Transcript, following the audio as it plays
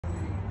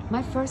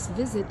My first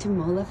visit to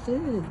Mola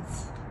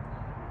Foods.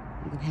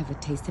 I'm gonna have a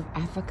taste of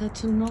Africa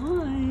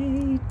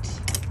tonight.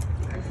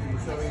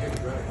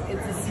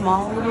 It's a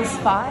small little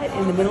spot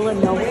in the middle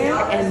of nowhere,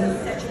 and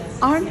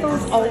aren't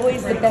those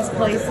always the best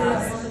places?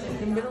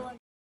 The middle of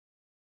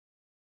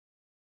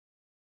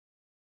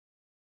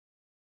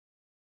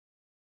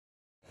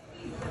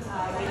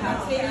we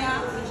have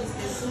Kenya, which is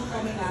the soup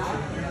coming out.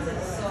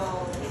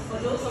 So for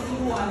those of you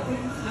who are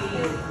gluten-free,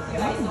 you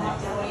guys don't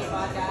have to worry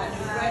about that.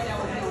 The bread that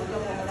will be on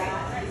top of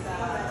that is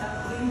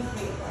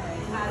gluten-free.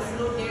 It has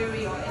no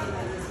dairy or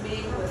anything. It's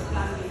made with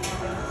plant-based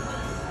bread.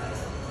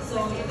 So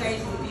you guys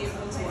will be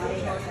able to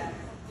enjoy that.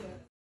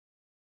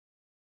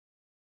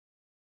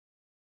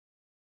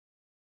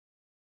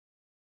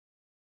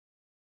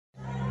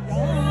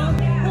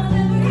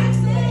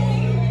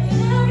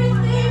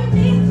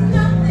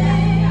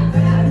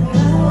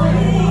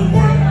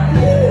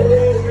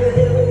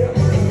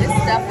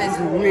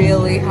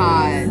 really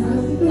hot,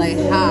 like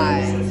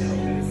hot.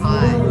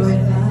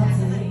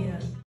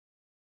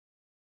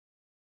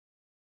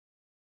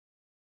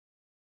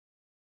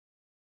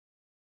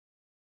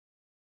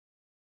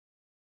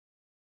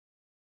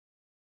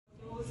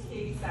 Those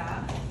cakes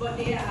are, but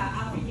they are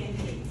African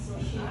cakes, so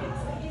she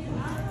gets it.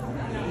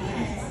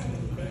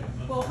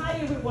 Well, hi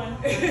everyone.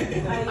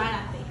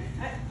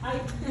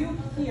 You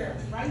here,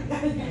 right?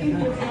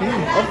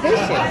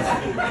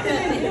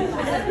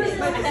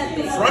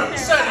 Front and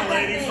center,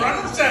 lady,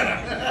 front and center.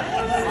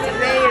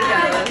 There you go.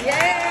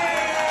 Yay!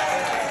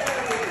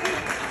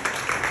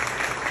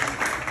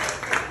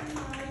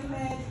 I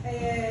met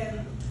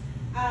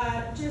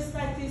just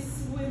like this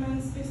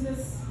women's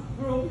business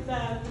group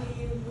that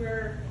we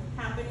were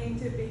happening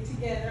to be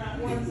together at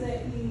once,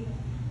 and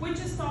we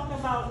just talked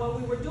about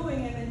what we were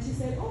doing, and then she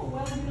said, "Oh,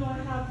 well, I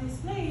have this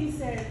place,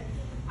 and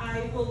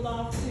I would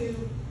love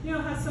to,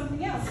 have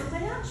something else." I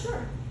said, "Yeah,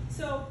 sure."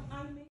 So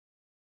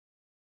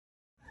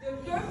the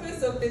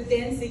purpose of the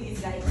dancing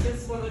is like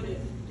just follow the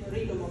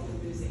rhythm of the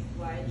music,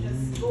 right?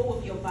 Just go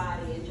with your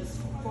body and just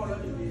follow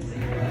the music.